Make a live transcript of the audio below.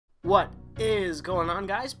What is going on,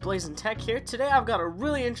 guys? Blazing Tech here. Today I've got a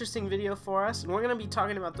really interesting video for us, and we're going to be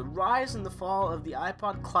talking about the rise and the fall of the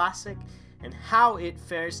iPod Classic and how it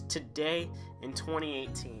fares today in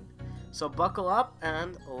 2018. So buckle up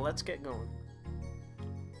and let's get going.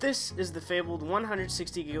 This is the fabled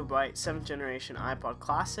 160GB 7th generation iPod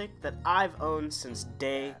Classic that I've owned since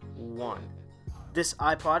day one. This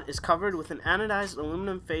iPod is covered with an anodized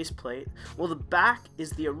aluminum faceplate, while the back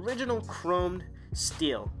is the original chromed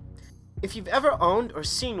steel. If you've ever owned or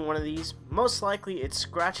seen one of these, most likely it's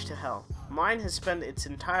scratched to hell. Mine has spent its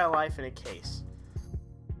entire life in a case.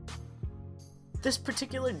 This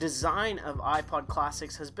particular design of iPod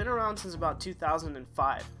Classics has been around since about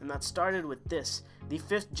 2005, and that started with this, the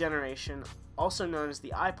 5th generation, also known as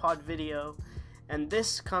the iPod Video, and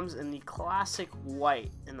this comes in the classic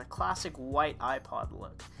white, iPod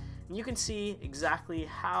look. And you can see exactly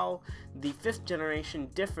how the 5th generation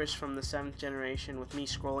differs from the 7th generation with me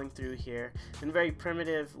scrolling through here in very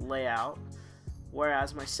primitive layout,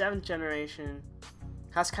 whereas my 7th generation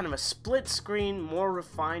has kind of a split screen, more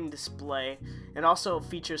refined display. It also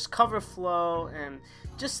features cover flow, and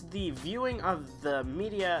just the viewing of the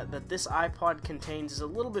media that this iPod contains is a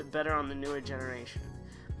little bit better on the newer generation.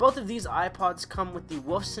 Both of these iPods come with the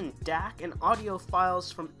Wolfson DAC, and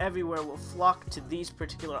audiophiles from everywhere will flock to these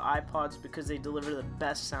particular iPods because they deliver the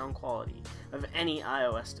best sound quality of any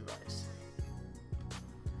iOS device.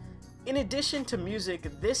 In addition to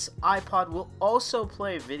music, this iPod will also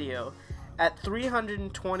play video at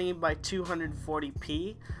 320 by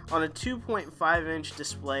 240p on a 2.5-inch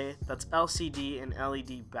display that's LCD and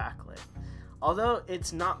LED backlit. Although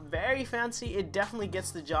it's not very fancy, it definitely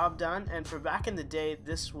gets the job done, and for back in the day,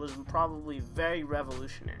 this was probably very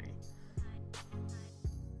revolutionary.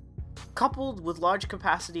 Coupled with large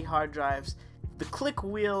capacity hard drives, the click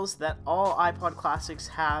wheels that all iPod Classics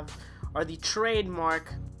have are the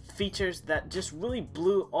trademark features that just really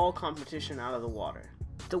blew all competition out of the water.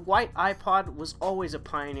 The white iPod was always a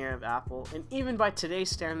pioneer of Apple, and even by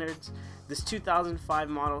today's standards, this 2005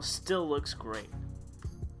 model still looks great.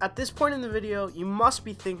 At this point in the video, you must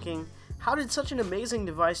be thinking, how did such an amazing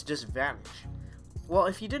device just vanish? Well,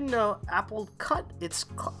 if you didn't know, Apple cut its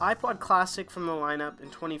iPod Classic from the lineup in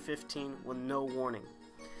 2015 with no warning.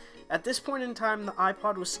 At this point in time, the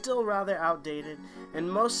iPod was still rather outdated,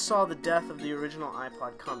 and most saw the death of the original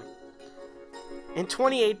iPod coming. In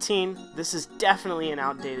 2018, this is definitely an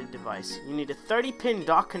outdated device. You need a 30-pin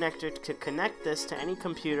dock connector to connect this to any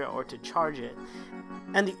computer or to charge it,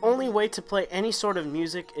 and the only way to play any sort of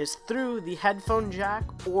music is through the headphone jack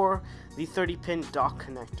or the 30-pin dock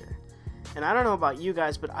connector. And I don't know about you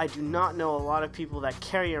guys, but I do not know a lot of people that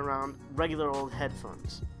carry around regular old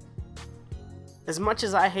headphones. As much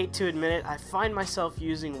as I hate to admit it, I find myself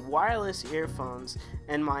using wireless earphones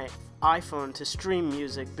and my iPhone to stream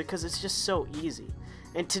music because it's just so easy.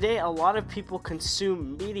 And today a lot of people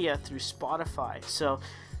consume media through Spotify, so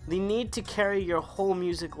the need to carry your whole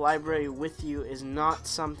music library with you is not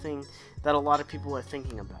something that a lot of people are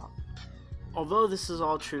thinking about. Although this is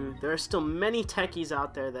all true, there are still many techies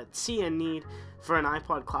out there that see a need for an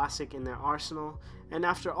iPod Classic in their arsenal, and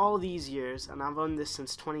after all these years, and I've owned this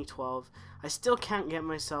since 2012, I still can't get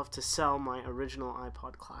myself to sell my original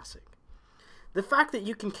iPod Classic. The fact that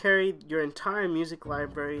you can carry your entire music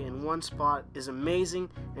library in one spot is amazing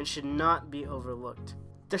and should not be overlooked.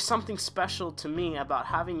 There's something special to me about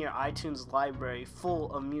having your iTunes library full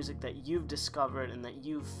of music that you've discovered and that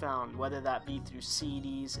you've found, whether that be through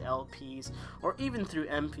CDs, LPs, or even through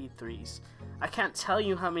MP3s. I can't tell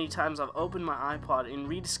you how many times I've opened my iPod and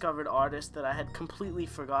rediscovered artists that I had completely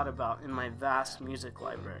forgot about in my vast music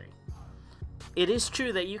library. It is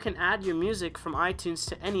true that you can add your music from iTunes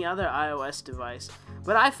to any other iOS device,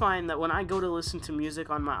 but I find that when I go to listen to music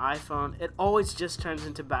on my iPhone, it always just turns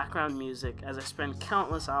into background music as I spend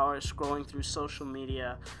countless hours scrolling through social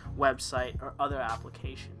media, website, or other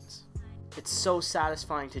applications. It's so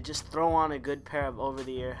satisfying to just throw on a good pair of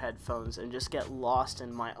over-the-ear headphones and just get lost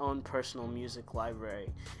in my own personal music library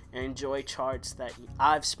and enjoy charts that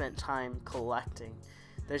I've spent time collecting.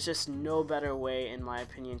 There's just no better way, in my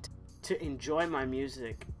opinion, to enjoy my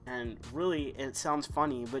music, and really, it sounds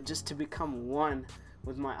funny, but just to become one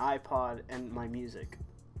with my iPod and my music.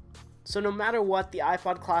 So no matter what, the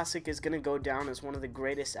iPod Classic is going to go down as one of the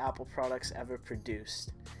greatest Apple products ever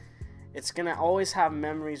produced. It's going to always have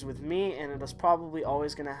memories with me, and it is probably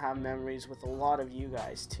always going to have memories with a lot of you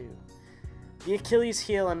guys too. The Achilles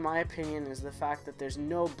heel, in my opinion, is the fact that there's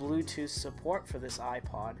no Bluetooth support for this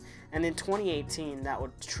iPod, and in 2018 that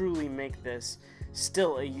would truly make this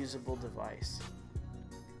still a usable device.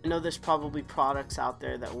 I know there's probably products out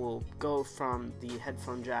there that will go from the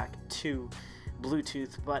headphone jack to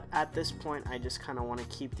Bluetooth, but at this point I just kind of want to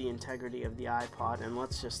keep the integrity of the iPod, and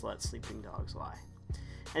let's just let sleeping dogs lie.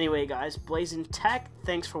 Anyway guys, Blazing Tech,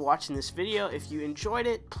 thanks for watching this video. If you enjoyed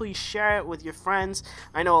it, please share it with your friends.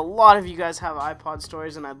 I know a lot of you guys have iPod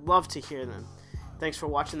stories and I'd love to hear them. Thanks for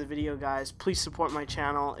watching the video guys. Please support my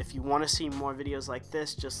channel. If you want to see more videos like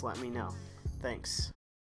this, just let me know. Thanks.